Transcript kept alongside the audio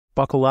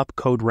Buckle up,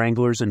 code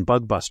wranglers and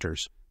bug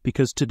busters,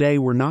 because today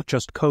we're not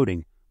just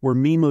coding, we're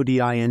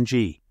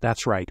memoding.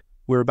 That's right,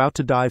 we're about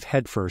to dive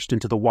headfirst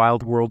into the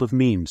wild world of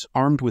memes,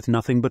 armed with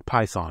nothing but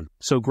Python.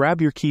 So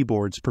grab your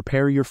keyboards,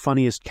 prepare your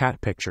funniest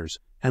cat pictures,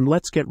 and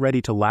let's get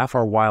ready to laugh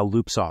our while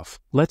loops off.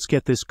 Let's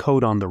get this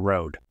code on the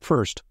road.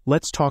 First,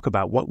 let's talk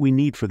about what we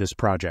need for this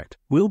project.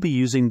 We'll be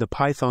using the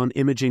Python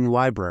Imaging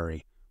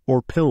Library,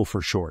 or PIL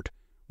for short,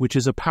 which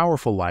is a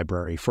powerful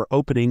library for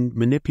opening,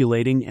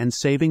 manipulating, and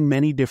saving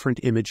many different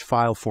image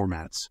file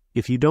formats.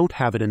 If you don't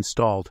have it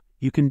installed,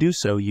 you can do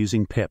so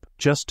using pip.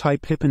 Just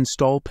type pip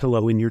install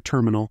pillow in your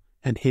terminal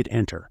and hit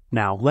enter.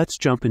 Now let's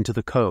jump into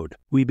the code.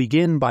 We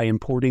begin by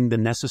importing the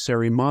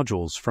necessary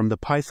modules from the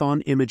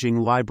Python Imaging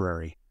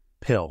Library,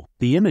 PIL.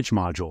 The image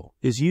module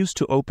is used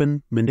to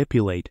open,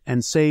 manipulate,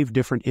 and save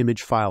different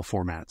image file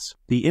formats.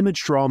 The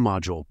image draw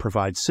module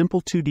provides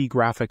simple 2D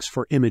graphics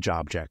for image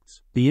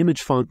objects. The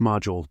image font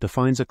module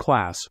defines a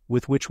class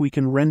with which we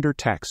can render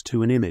text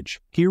to an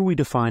image. Here we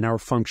define our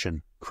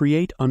function,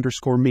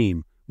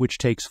 create_meme, which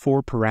takes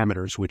 4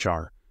 parameters, which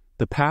are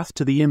the path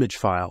to the image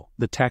file,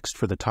 the text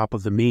for the top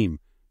of the meme,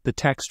 the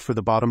text for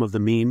the bottom of the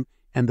meme,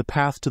 and the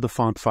path to the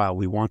font file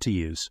we want to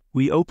use.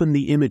 We open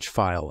the image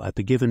file at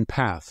the given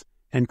path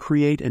and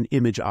create an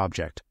image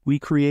object. We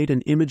create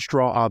an image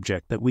draw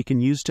object that we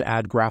can use to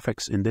add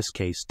graphics, in this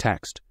case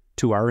text,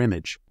 to our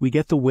image. We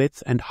get the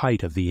width and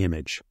height of the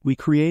image. We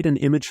create an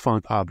image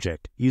font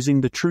object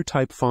using the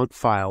TrueType font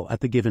file at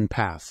the given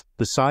path.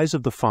 The size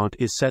of the font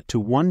is set to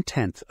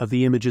 1/10 of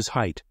the image's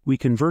height. We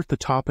convert the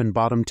top and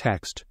bottom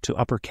text to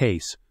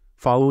uppercase,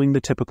 following the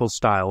typical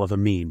style of a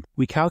meme.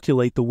 We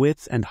calculate the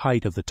width and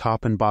height of the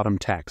top and bottom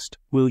text.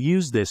 We'll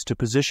use this to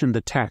position the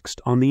text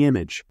on the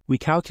image. We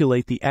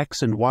calculate the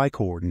X and Y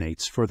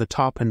coordinates for the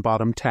top and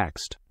bottom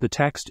text. The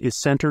text is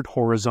centered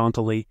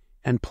horizontally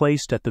and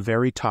placed at the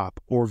very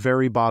top or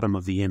very bottom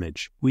of the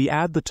image. We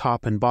add the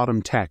top and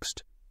bottom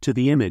text to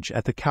the image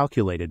at the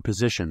calculated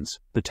positions.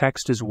 The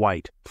text is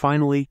white.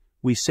 Finally,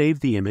 we save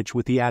the image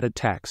with the added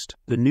text.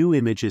 The new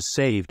image is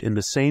saved in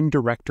the same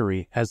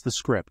directory as the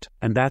script.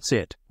 And that's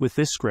it. With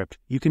this script,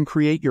 you can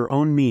create your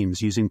own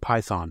memes using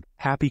Python.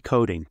 Happy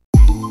coding!